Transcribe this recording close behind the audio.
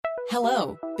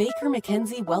Hello, Baker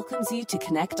McKenzie welcomes you to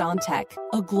Connect on Tech,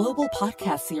 a global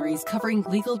podcast series covering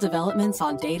legal developments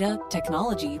on data,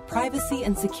 technology, privacy,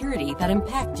 and security that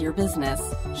impact your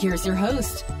business. Here's your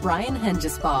host,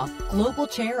 Brian.hengesbaugh, Global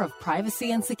Chair of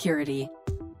Privacy and Security.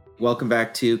 Welcome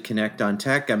back to Connect on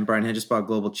Tech. I'm Brian Hengesbaugh,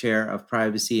 Global Chair of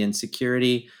Privacy and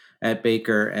Security at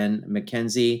Baker and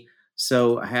McKenzie.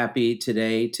 So happy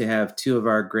today to have two of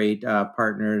our great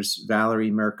partners, Valerie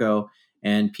Mirko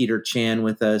and Peter.chan,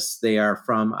 with us. They are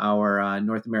from our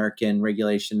North American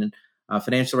regulation,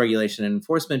 financial regulation and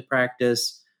enforcement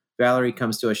practice. Valerie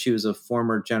comes to us. She was a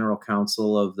former general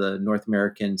counsel of the North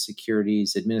American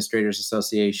Securities Administrators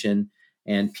Association,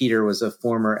 and Peter was a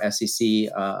former SEC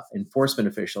enforcement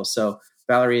official. So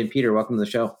Valerie and Peter, welcome to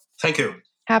the show. Thank you.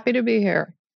 Happy to be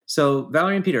here. So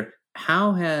Valerie and Peter,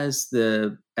 how has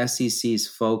the SEC's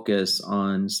focus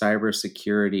on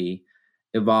cybersecurity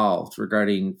evolved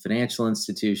regarding financial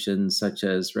institutions such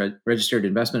as registered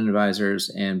investment advisors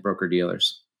and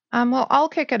broker-dealers? Well, I'll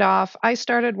kick it off. I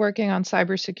started working on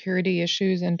cybersecurity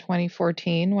issues in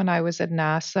 2014 when I was at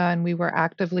NASA, and we were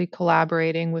actively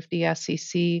collaborating with the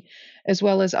SEC as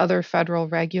well as other federal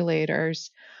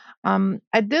regulators.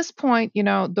 At this point,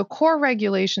 the core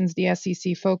regulations the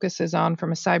SEC focuses on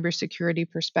from a cybersecurity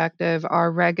perspective are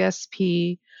Reg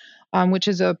SP, which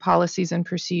is a policies and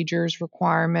procedures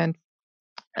requirement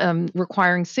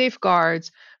requiring safeguards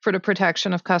for the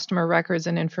protection of customer records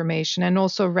and information, and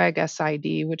also Reg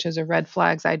SID, which is a red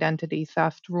flags identity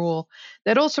theft rule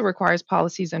that also requires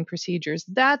policies and procedures.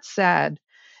 That said,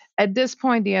 at this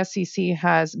point, the SEC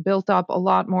has built up a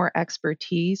lot more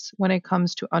expertise when it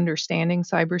comes to understanding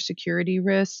cybersecurity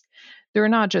risk. They're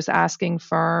not just asking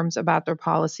firms about their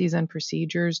policies and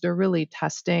procedures, they're really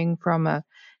testing from a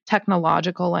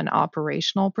technological and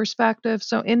operational perspective.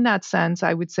 So in that sense,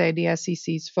 I would say the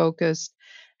SEC's focus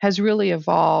has really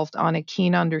evolved on a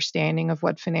keen understanding of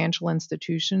what financial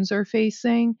institutions are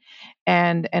facing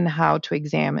and how to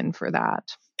examine for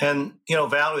that. And,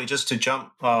 Valerie, just to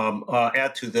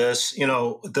add to this, I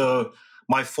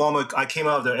came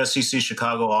out of the SEC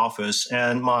Chicago office,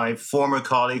 and my former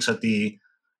colleagues at the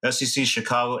SEC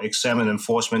Chicago exam and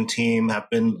enforcement team have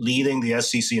been leading the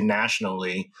SEC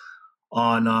nationally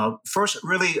on first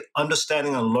really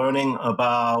understanding and learning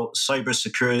about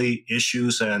cybersecurity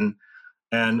issues and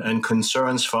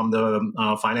concerns from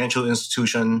the financial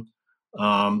institution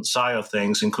side of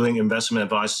things, including investment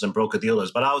advisors and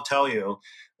broker-dealers. But I'll tell you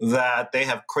that they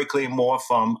have quickly morphed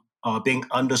from being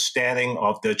understanding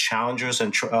of the challenges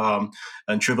and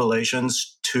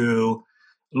tribulations to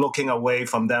looking away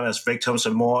from them as victims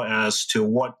and more as to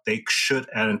what they should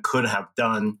and could have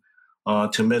done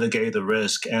to mitigate the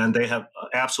risk. And they have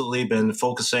absolutely been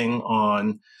focusing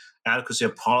on adequacy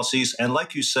of policies. And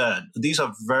like you said, these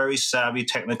are very savvy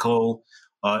technical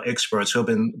experts who have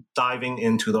been diving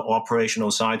into the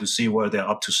operational side to see where they're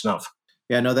up to snuff.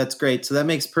 Yeah, no, that's great. So that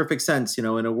makes perfect sense. In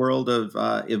a world of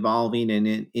evolving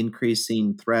and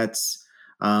increasing threats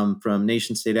from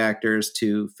nation state actors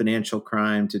to financial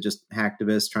crime to just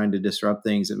hacktivists trying to disrupt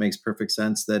things, it makes perfect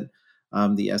sense that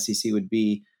the SEC would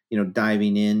be,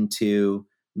 diving into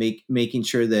making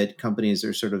sure that companies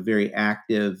are sort of very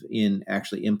active in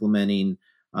actually implementing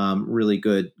really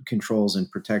good controls and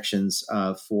protections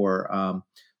for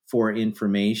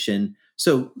information.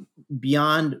 So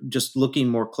beyond just looking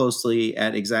more closely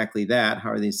at exactly that,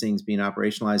 how are these things being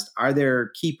operationalized? Are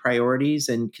there key priorities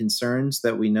and concerns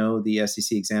that we know the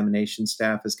SEC examination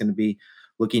staff is going to be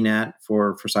looking at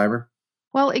for cyber?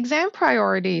 Well, exam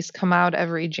priorities come out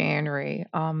every January,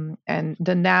 and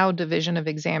the now Division of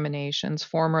Examinations,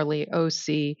 formerly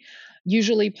OC,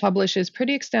 usually publishes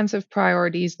pretty extensive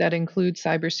priorities that include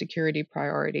cybersecurity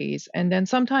priorities, and then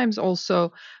sometimes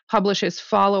also publishes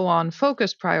follow-on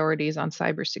focused priorities on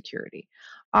cybersecurity.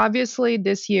 Obviously,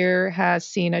 this year has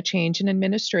seen a change in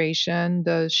administration.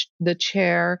 The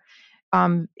chair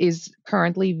is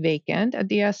currently vacant at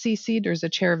the SEC. There's a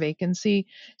chair vacancy.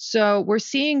 So we're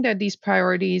seeing that these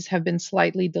priorities have been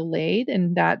slightly delayed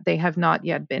and that they have not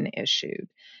yet been issued.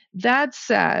 That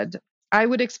said, I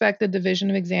would expect the Division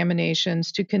of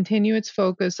Examinations to continue its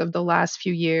focus of the last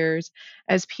few years,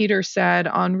 as Peter said,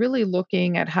 on really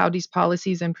looking at how these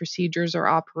policies and procedures are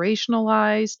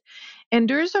operationalized. And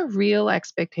there's a real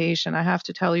expectation, I have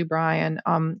to tell you, Brian,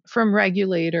 from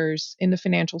regulators in the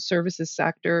financial services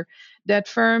sector that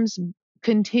firms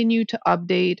continue to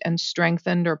update and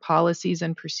strengthen their policies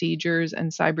and procedures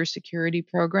and cybersecurity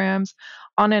programs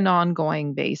on an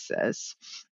ongoing basis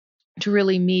to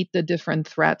really meet the different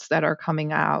threats that are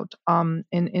coming out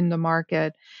in the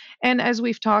market. And as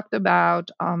we've talked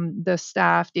about,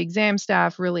 the exam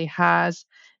staff really has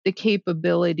the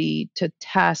capability to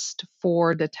test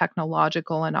for the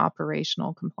technological and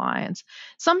operational compliance.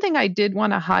 Something I did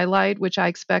want to highlight, which I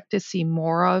expect to see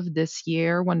more of this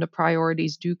year when the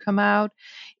priorities do come out,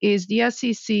 is the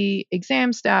SEC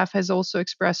exam staff has also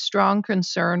expressed strong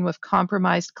concern with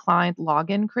compromised client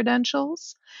login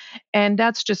credentials. And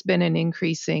that's just been an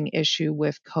increasing issue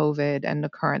with COVID and the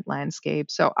current landscape.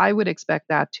 So I would expect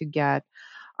that to get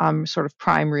sort of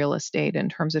prime real estate in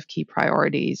terms of key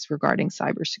priorities regarding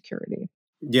cybersecurity.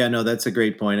 Yeah, no, that's a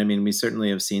great point. I mean, we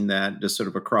certainly have seen that just sort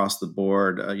of across the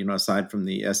board, aside from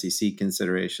the SEC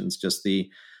considerations, just the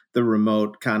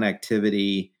remote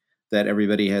connectivity that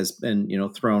everybody has been,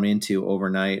 thrown into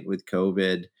overnight with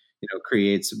COVID,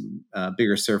 creates a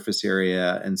bigger surface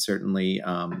area and certainly,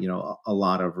 a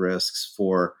lot of risks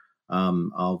for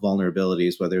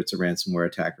vulnerabilities, whether it's a ransomware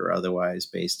attack or otherwise,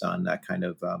 based on that kind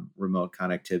of remote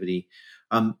connectivity.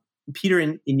 Peter,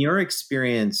 in your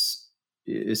experience,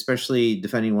 especially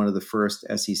defending one of the first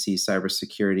SEC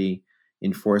cybersecurity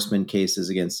enforcement cases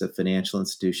against a financial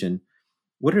institution,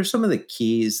 what are some of the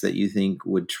keys that you think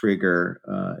would trigger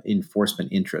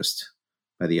enforcement interest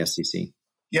by the SEC?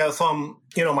 Yeah, from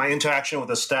my interaction with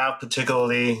the staff,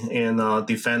 particularly in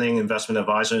defending investment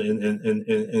advisor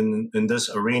in this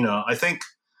arena, I think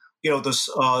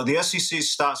the SEC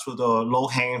starts with the low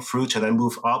hanging fruit and then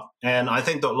move up. And I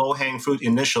think the low hanging fruit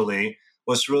initially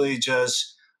was really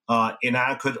just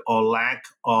inadequate or lack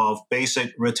of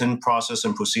basic written process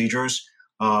and procedures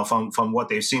from what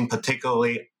they've seen,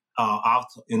 particularly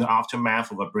in the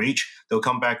aftermath of a breach. They'll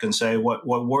come back and say, what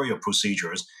were your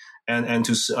procedures? And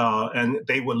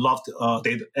they would love to,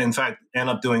 they in fact end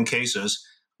up doing cases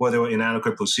where there were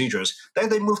inadequate procedures. Then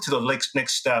they move to the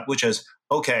next step, which is,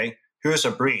 okay, here's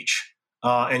a breach,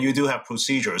 and you do have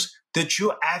procedures. Did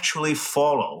you actually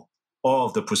follow all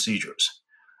of the procedures?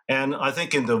 And I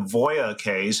think in the Voya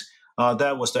case,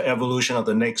 that was the evolution of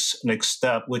the next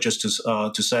step, which is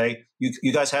to say,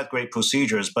 you guys had great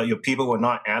procedures, but your people were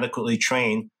not adequately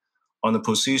trained on the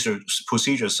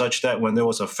procedures such that when there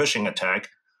was a phishing attack,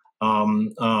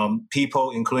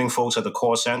 people, including folks at the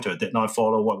call center, did not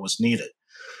follow what was needed.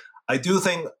 I do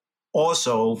think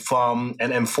also from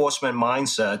an enforcement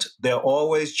mindset, they're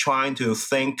always trying to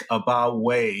think about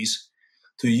ways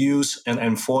to use an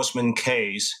enforcement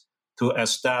case to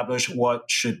establish what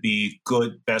should be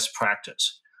good best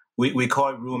practice. We call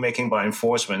it rulemaking by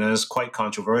enforcement, and it's quite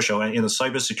controversial. And in the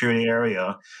cybersecurity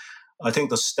area, I think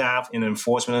the staff in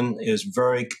enforcement is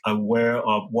very aware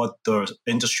of what the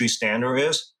industry standard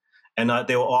is. And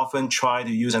they will often try to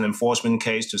use an enforcement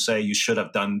case to say you should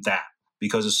have done that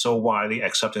because it's so widely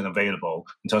accepted and available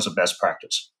in terms of best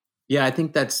practice. Yeah, I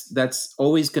think that's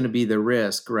always going to be the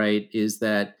risk, right? Is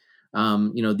that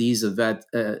these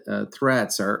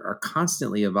threats are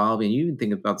constantly evolving. You even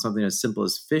think about something as simple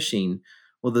as phishing.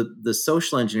 Well, the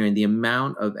social engineering, the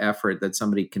amount of effort that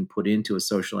somebody can put into a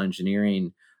social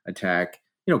engineering attack,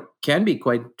 can be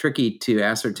quite tricky to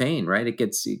ascertain, right?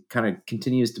 It kind of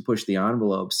continues to push the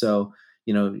envelope. So,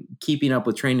 keeping up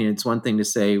with training, it's one thing to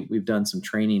say we've done some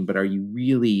training, but are you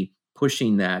really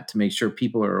pushing that to make sure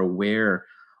people are aware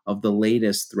of the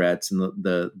latest threats and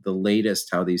the latest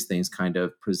how these things kind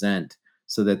of present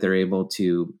so that they're able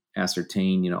to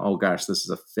ascertain, oh gosh, this is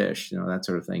a fish, that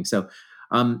sort of thing. So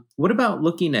what about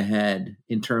looking ahead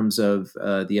in terms of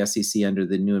the SEC under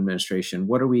the new administration?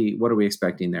 What are we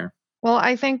expecting there? Well,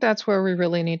 I think that's where we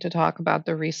really need to talk about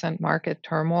the recent market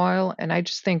turmoil. And I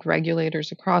just think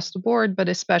regulators across the board, but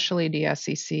especially the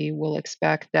SEC, will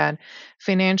expect that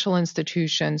financial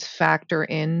institutions factor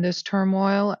in this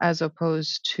turmoil as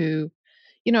opposed to,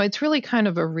 it's really kind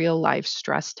of a real life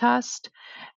stress test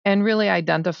and really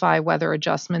identify whether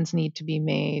adjustments need to be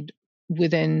made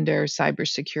within their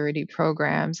cybersecurity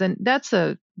programs. And that's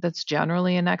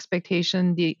generally an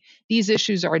expectation. These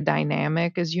issues are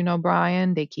dynamic, as you know,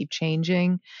 Brian. They keep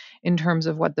changing in terms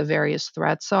of what the various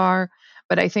threats are.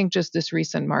 But I think just this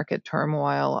recent market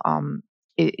turmoil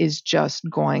is just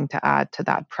going to add to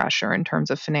that pressure in terms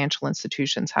of financial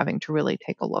institutions having to really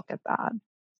take a look at that.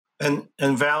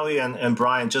 And Valerie and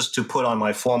Brian, just to put on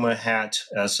my former hat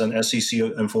as an SEC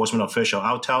enforcement official,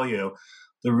 I'll tell you,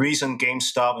 the recent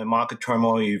GameStop and market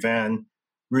turmoil event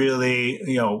really,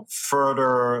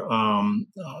 further,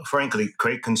 frankly,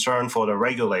 create concern for the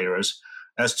regulators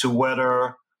as to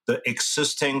whether the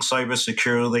existing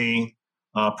cybersecurity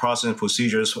process and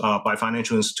procedures by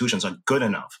financial institutions are good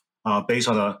enough based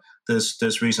on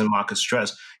this recent market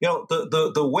stress.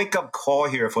 The wake-up call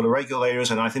here for the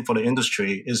regulators and I think for the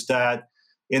industry is that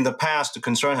in the past, the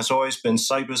concern has always been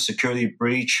cybersecurity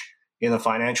breach in the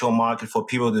financial market for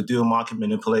people to do market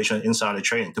manipulation, insider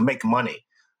trading, to make money.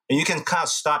 And you can kind of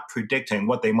start predicting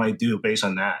what they might do based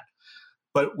on that.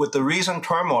 But with the recent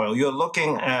turmoil, you're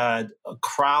looking at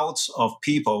crowds of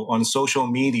people on social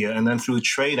media and then through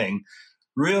trading,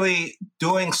 really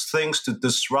doing things to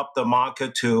disrupt the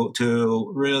market,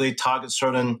 to really target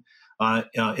certain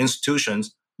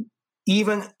institutions,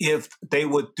 even if they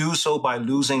would do so by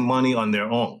losing money on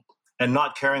their own and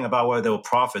not caring about whether they'll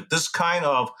profit. This kind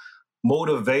of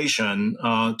motivation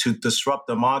to disrupt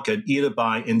the market, either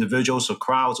by individuals or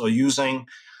crowds or using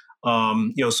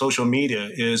social media,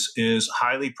 is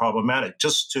highly problematic.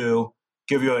 Just to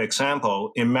give you an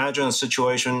example, imagine a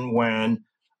situation when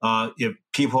if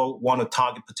people want to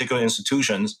target particular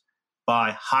institutions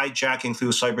by hijacking through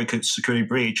cybersecurity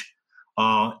breach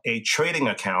a trading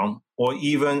account or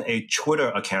even a Twitter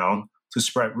account to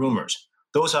spread rumors.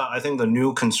 Those are, I think, the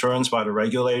new concerns by the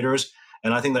regulators.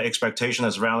 And I think the expectation,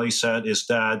 as Valerie said, is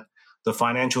that the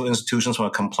financial institutions from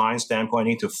a compliance standpoint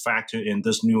need to factor in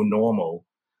this new normal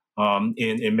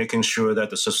in making sure that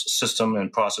the system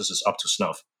and process is up to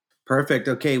snuff. Perfect.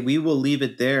 Okay, we will leave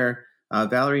it there.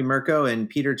 Valerie Mirko and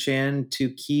Peter Chan,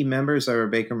 two key members of our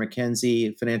Baker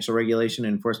McKenzie Financial Regulation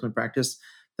and Enforcement Practice.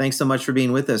 Thanks so much for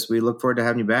being with us. We look forward to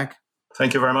having you back.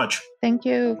 Thank you very much. Thank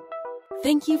you.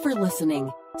 Thank you for listening.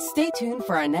 Stay tuned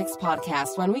for our next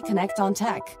podcast when we connect on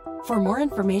tech. For more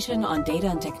information on data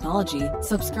and technology,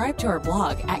 subscribe to our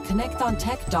blog at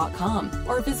connectontech.com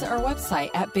or visit our website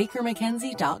at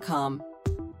bakermckenzie.com.